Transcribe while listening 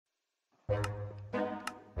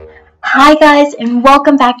Hi guys, and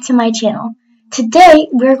welcome back to my channel. Today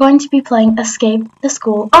we're going to be playing Escape the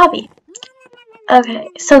School Obby. Okay,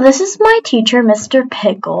 so this is my teacher, Mr.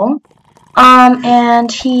 Pickle.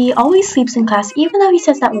 And he always sleeps in class, even though he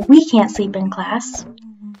says that we can't sleep in class.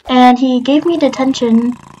 And he gave me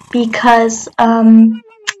detention because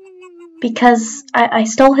I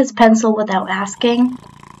stole his pencil without asking.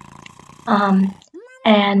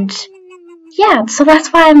 And yeah, so that's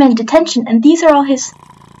why I'm in detention, and these are all his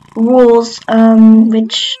rules,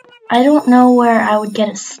 which I don't know where I would get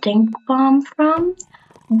a stink bomb from,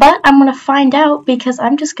 but I'm gonna find out because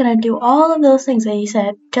I'm just gonna do all of those things that he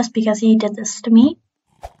said just because he did this to me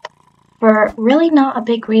for really not a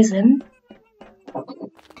big reason.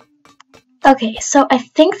 Okay, so I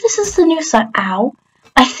think this is the new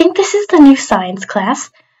I think this is the new science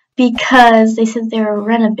class because they said they were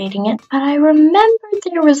renovating it, but I remember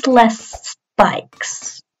there was less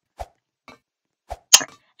spikes.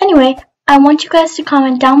 Anyway, I want you guys to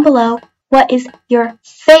comment down below what is your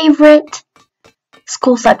favorite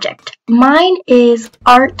school subject. Mine is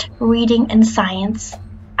art, reading, and science.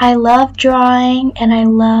 I love drawing and I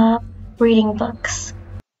love reading books.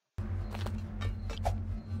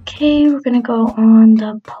 Okay, we're gonna go on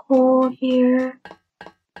the poll here.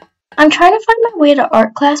 I'm trying to find my way to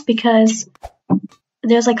art class because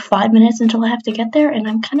there's like 5 minutes until I have to get there and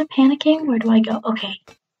I'm kind of panicking. Where do I go? Okay,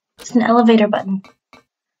 it's an elevator button.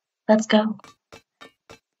 Let's go.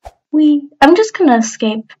 I'm just gonna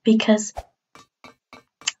escape because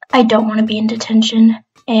I don't want to be in detention,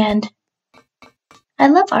 and I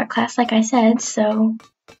love art class, like I said, so...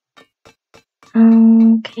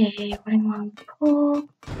 Okay, running along the pole.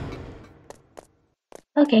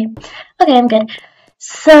 Okay, I'm good.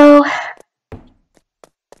 So...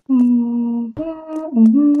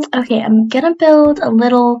 Okay, I'm gonna build a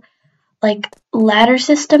little, like, ladder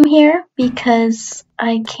system here because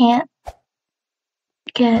I can't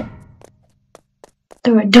get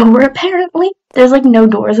through a door, apparently. There's, like, no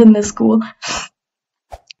doors in this school.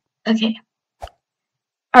 Okay.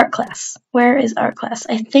 Art class. Where is art class?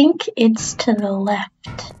 I think it's to the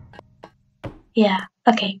left. Yeah,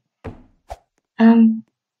 okay.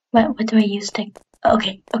 What do I use to...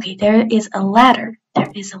 Okay, there is a ladder.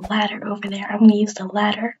 There is a ladder over there. I'm gonna use the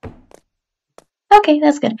ladder. Okay,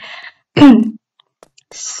 that's good.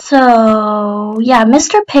 So, yeah,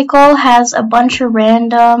 Mr. Pickle has a bunch of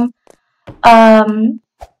random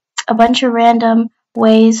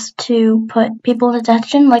ways to put people in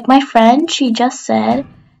detention. Like my friend, she just said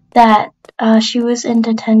that she was in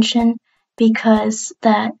detention because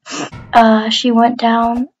that she went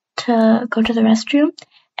down to go to the restroom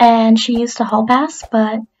and she used the hall pass,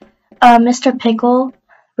 but Mr. Pickle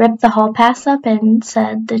ripped the hall pass up and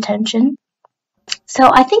said detention. So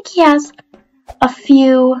I think he has a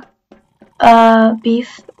few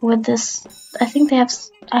beef with this. I think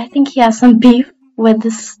he has some beef with the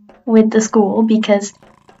school because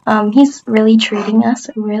he's really treating us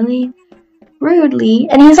really rudely,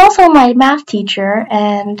 and he's also my math teacher,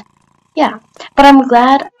 and yeah, but I'm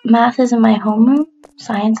glad math is in my homeroom,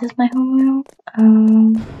 science is my homeroom.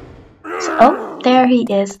 Oh, there he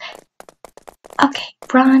is. Okay,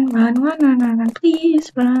 run,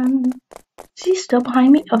 please run. Is he still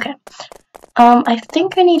behind me? Okay. I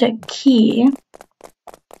think I need a key.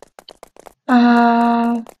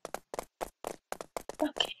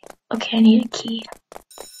 Okay, I need a key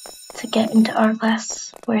to get into our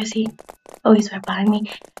class. Where is he? Oh, he's right behind me.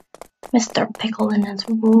 Mr. Pickle and his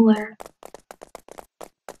ruler.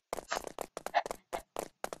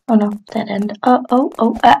 Oh no, dead end.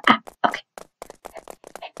 Okay.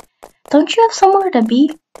 Don't you have somewhere to be?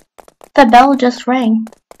 The bell just rang.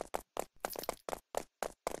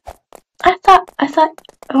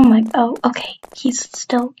 Oh, okay. He's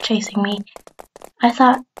still chasing me.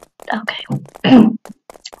 Okay.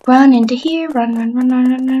 Run into here, run.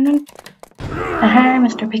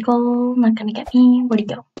 Mr. Pickle, not gonna get me. Where'd he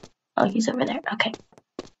go? Oh, he's over there. Okay.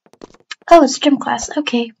 Oh, it's gym class.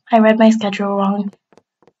 Okay, I read my schedule wrong.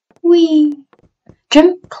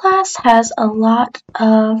 Gym class has a lot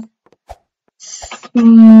of,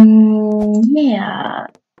 yeah, a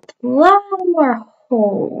lot more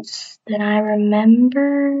holes than I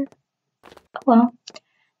remember. Oh well.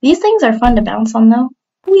 These things are fun to bounce on, though.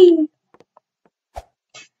 Whee!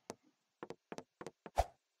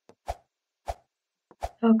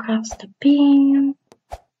 Go across the beam.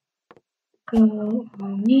 Go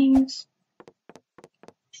on these.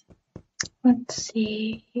 Let's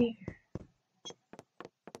see here.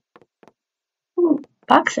 Ooh,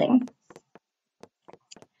 boxing.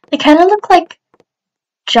 They kind of look like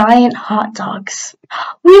giant hot dogs.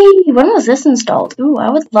 Whee! When was this installed? Ooh, I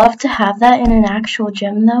would love to have that in an actual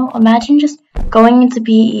gym though. Imagine just going into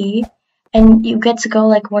PE and you get to go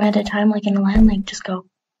like one at a time, like in a line, like just go.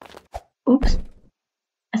 Oops.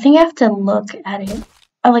 I think I have to look at it.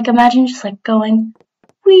 Or like imagine just like going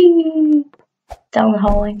whee down the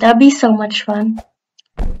hallway. That'd be so much fun.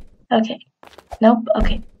 Okay. Nope.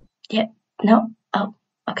 Okay. Yeah. No. Oh.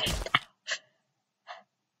 Okay.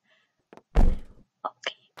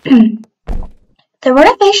 Okay. The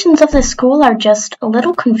renovations of the school are just a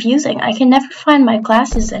little confusing. I can never find my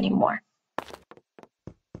glasses anymore.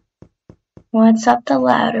 What's up the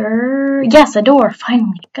ladder? Yes, a door,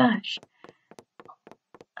 finally. Gosh.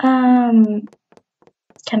 Can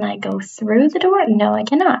I go through the door? No, I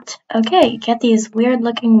cannot. Okay, get these weird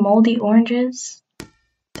looking moldy oranges.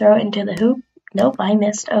 Throw it into the hoop. Nope, I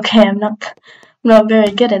missed. Okay, I'm not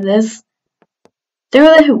very good at this.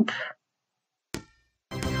 Through the hoop.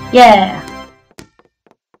 Yeah.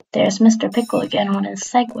 There's Mr. Pickle again on his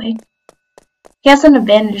Segway. He has an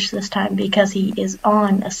advantage this time because he is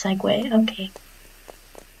on a Segway. Okay.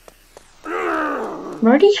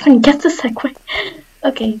 Where do you even get the Segway?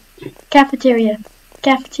 Okay. Cafeteria.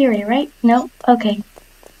 Cafeteria, right? No? Okay.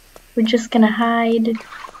 We're just gonna hide.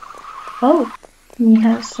 Oh, we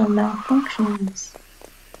have some malfunctions.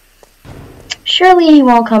 Surely he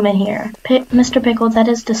won't come in here. Mr. Pickle, that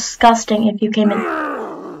is disgusting if you came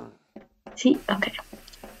in. See? Okay.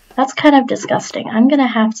 That's kind of disgusting. I'm gonna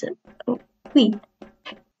have to... Oh, wait.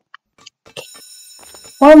 Okay.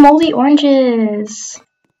 More moldy oranges!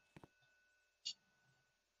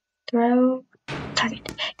 Throw...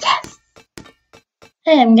 Target. Yes!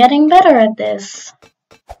 Hey, I'm getting better at this.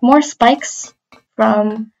 More spikes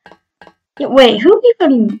from... Wait, who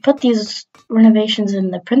even put these renovations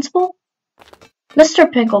in? The principal?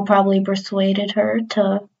 Mr. Pickle probably persuaded her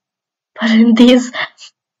to put in these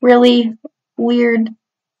really weird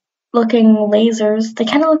looking lasers. They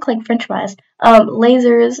kind of look like french fries.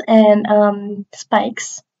 Lasers and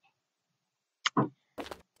spikes. I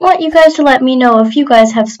want you guys to let me know if you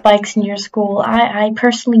guys have spikes in your school. I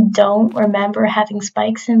personally don't remember having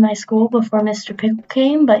spikes in my school before Mr. Pickle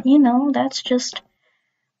came, but you know, that's just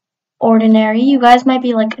ordinary. You guys might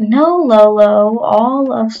be like, no, Lolo,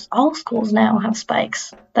 all schools now have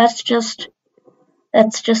spikes. That's just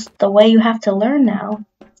the way you have to learn now,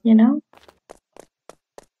 you know?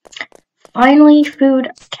 Finally, food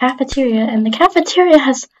cafeteria, and the cafeteria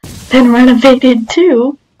has been renovated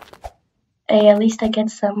too. Hey, at least I get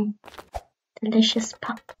some delicious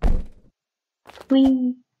pop.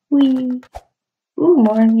 Wee, wee. Ooh,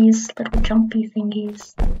 more of these little jumpy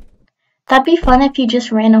thingies. That'd be fun if you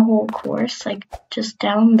just ran a whole course, like just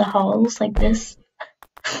down the halls like this.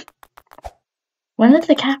 When did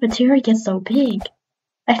the cafeteria get so big?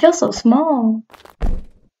 I feel so small.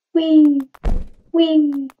 Wee,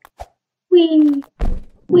 wee. Wee,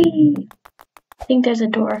 wee. I think there's a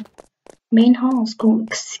door. Main halls. Oh,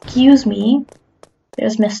 excuse me.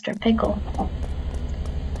 There's Mr. Pickle.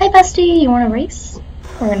 Hey, bestie, you wanna race?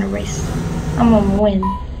 We're gonna race. I'm gonna win.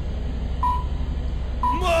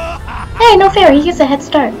 Hey, no fair, he gets a head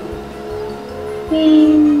start.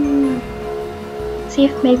 Whee! See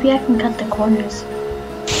if maybe I can cut the corners.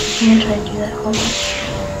 I'm gonna try to do that. Hold on.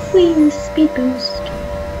 Whee! Speed boost.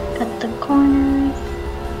 Cut the corners.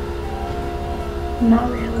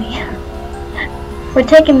 Not really. We're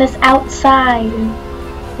taking this outside.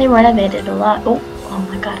 They renovated a lot. Oh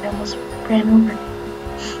my god, I almost ran over.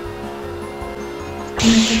 I'm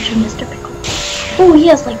gonna get you, Mr. Pickle. Oh, he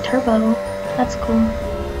has like turbo. That's cool.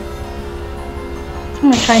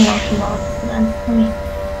 I'm gonna try and knock him off then. Let me.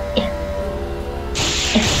 Yeah.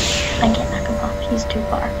 I can't knock him off. He's too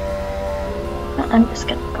far. No, I'm just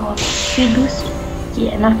gonna go up. Speed boost.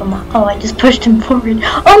 Yeah, knock him off. Oh, I just pushed him forward.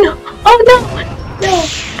 Oh no! Oh no! No!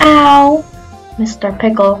 Ow! Mr.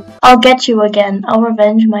 Pickle. I'll get you again. I'll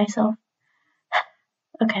revenge myself.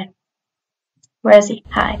 Okay. Where is he?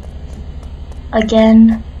 Hi.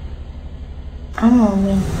 Again. I'm gonna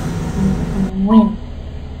win. I'm gonna win.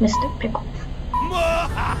 Mr. Pickle.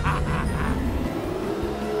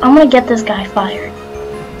 I'm gonna get this guy fired.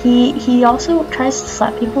 He also tries to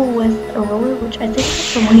slap people with a ruler, which I think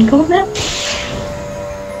is illegal now.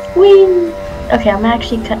 Whee! Okay, I'm gonna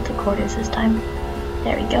actually cut the corners this time.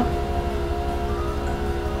 There we go.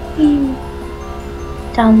 Whee!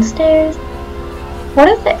 Down the stairs. What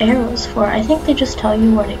are the arrows for? I think they just tell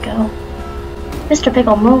you where to go. Mr.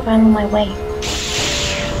 Pickle, move out of my way.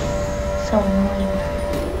 So annoying.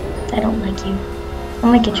 I don't like you. I'm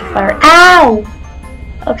gonna get you fired. Ow!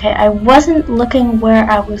 Okay, I wasn't looking where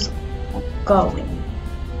I was going.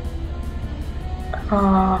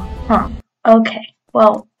 Okay.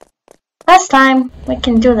 Well, last time we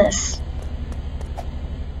can do this.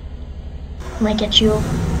 I'm gonna get you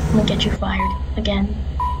fired again.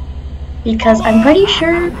 Because I'm pretty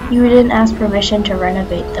sure you didn't ask permission to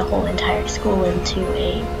renovate the whole entire school into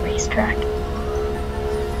a racetrack.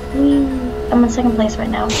 I'm in second place right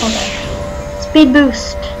now. Hold on. Speed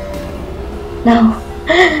boost. No.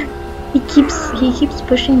 He keeps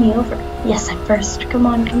pushing me over. Yes, I'm first. Come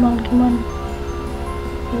on, come on, come on.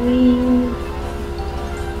 Wee.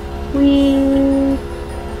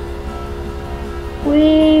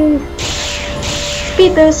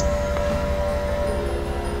 Speed boost.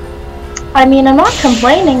 I mean, I'm not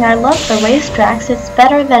complaining. I love the racetracks. It's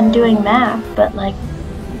better than doing math, but like,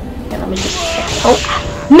 here, let me just. Oh,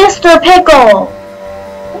 Mr. Pickle.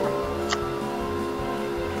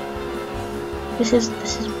 This is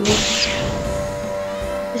rude.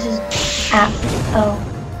 This is oh,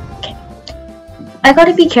 okay. I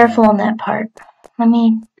gotta be careful on that part.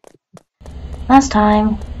 Last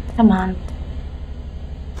time. Come on.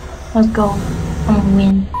 Let's go. I'm gonna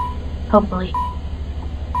win. Hopefully.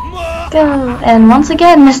 Go! And once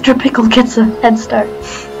again, Mr. Pickle gets a head start.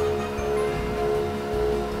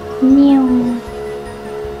 Meow.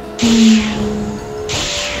 Meow.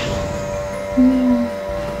 Meow.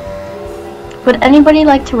 Would anybody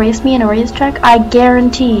like to race me in a racetrack? I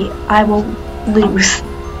guarantee I will lose.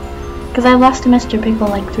 Because I lost to Mr. Pickle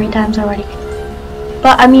like 3 times already.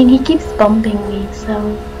 But I mean, he keeps bumping me,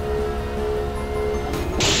 so.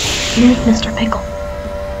 Move, Mr. Pickle.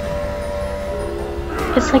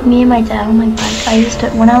 It's like me and my dad on my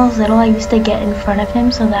bike. When I was little, I used to get in front of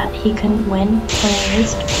him so that he couldn't win when he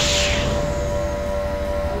raced.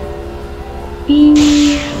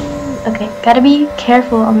 Okay, gotta be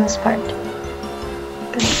careful on this part.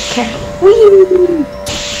 Gotta be careful. Whee!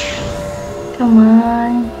 Come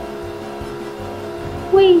on.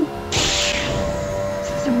 Whee!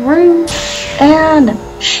 Through. And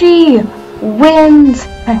she wins!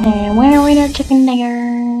 Winner, winner, chicken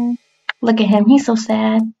dinner. Look at him, he's so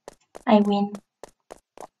sad. I win.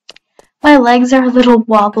 My legs are a little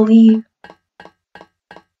wobbly.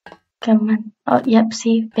 Come on. Oh, yep,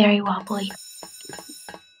 see? Very wobbly.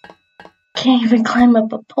 Can't even climb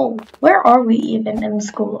up a pole. Where are we even in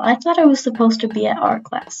school? I thought I was supposed to be at art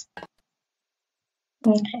class.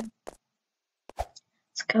 Okay.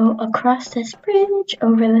 Let's go across this bridge,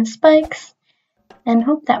 over the spikes, and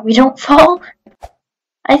hope that we don't fall.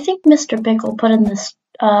 I think Mr. Pickle put in the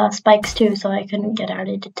spikes too, so I couldn't get out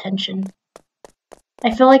of detention.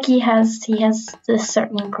 I feel like he has this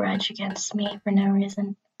certain grudge against me for no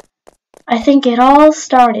reason. I think it all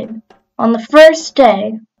started on the first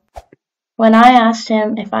day when I asked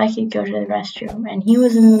him if I could go to the restroom, and he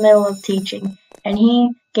was in the middle of teaching, and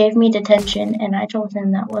he gave me detention, and I told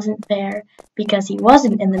him that wasn't fair because he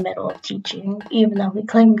wasn't in the middle of teaching, even though he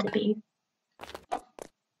claimed to be.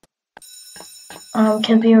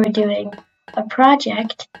 Because we were doing a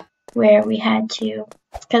project where we had to,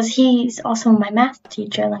 because he's also my math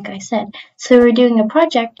teacher, like I said, so we were doing a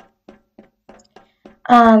project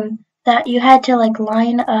that you had to like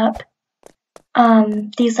line up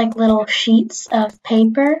these like little sheets of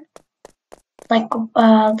paper, like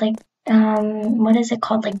what is it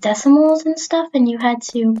called, like decimals and stuff, and you had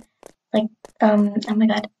to like oh my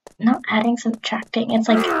god, not adding, subtracting, it's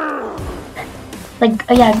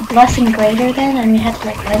yeah, less and greater than, and we had to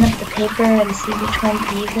like line up the paper and see which one's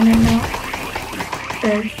even or not,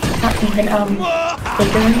 or not even,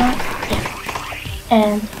 bigger or not, yeah.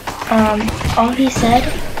 And all he said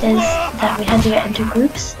is that we had to get into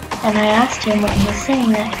groups, and I asked him when he was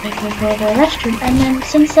saying that if I could go to the restroom, and then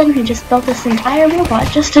since then he just built this entire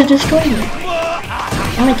robot just to destroy me.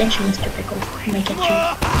 I'm gonna get you, Mr. Pickle. I'm gonna get you.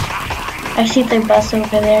 I see their bus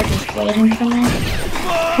over there just waiting for me.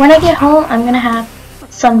 When I get home, I'm gonna have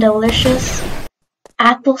some delicious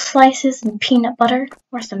apple slices and peanut butter,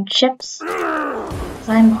 or some chips, because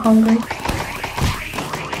I'm hungry.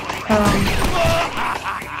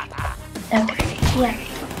 Okay, yeah.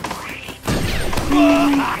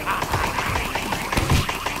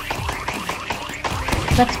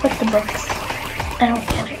 Let's put the books. I don't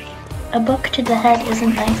get it. A book to the head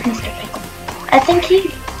isn't nice, Mr. Pickle. I think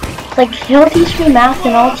he'll teach me math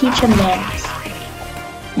and I'll teach him manners.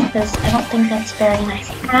 Because I don't think that's very nice.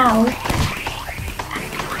 Ow.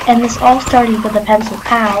 And this all started with a pencil.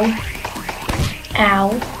 Ow.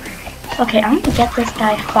 Ow. Okay, I'm gonna get this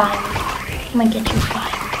guy fired. I'm gonna get you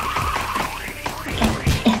fired.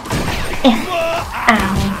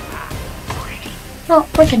 Ow. Well,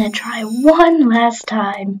 we're gonna try one last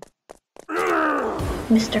time.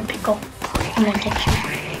 Mr. Pickle, I'm gonna get you.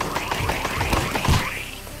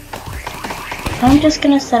 I'm just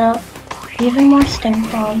gonna set up even more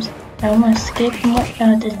stink bombs. I'm gonna escape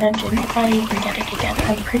from detention if I even get it again.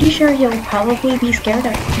 I'm pretty sure he'll probably be scared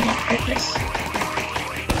of me on purpose.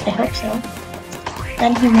 I hope so.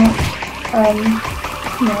 Then he won't,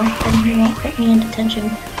 then he won't put me in detention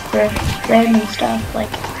for random stuff like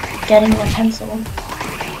getting a pencil.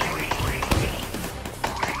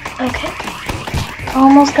 Okay.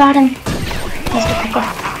 Almost got him. Mr. Pickle.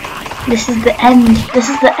 This is the end. This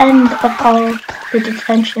is the end of all the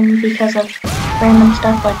detention because of random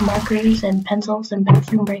stuff like markers and pencils and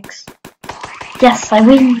bathroom breaks. Yes, I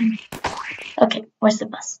win! Okay, where's the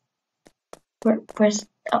bus? Where's...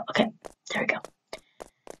 Oh, okay. There we go.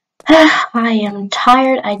 I am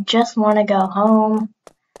tired. I just want to go home.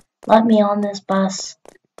 Let me on this bus.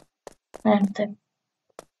 I have to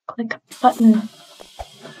click a button.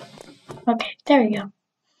 Okay, there we go.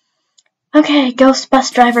 Okay, ghost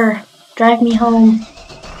bus driver, drive me home.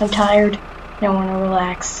 I'm tired. I want to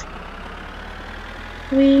relax.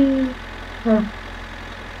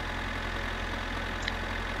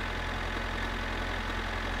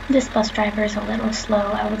 This bus driver is a little slow.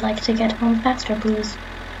 I would like to get home faster, please.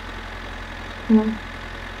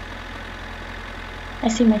 I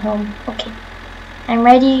see my home. Okay. I'm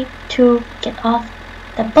ready to get off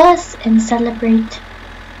the bus and celebrate.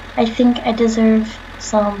 I think I deserve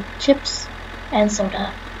some chips and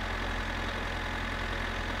soda.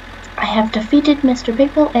 I have defeated Mr.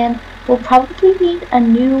 Pickle and we'll probably need a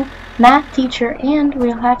new math teacher and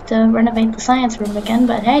we'll have to renovate the science room again,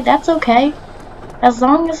 but hey, that's okay. As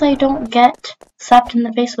long as I don't get slapped in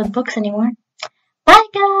the face with books anymore. Bye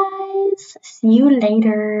guys! See you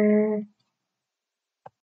later.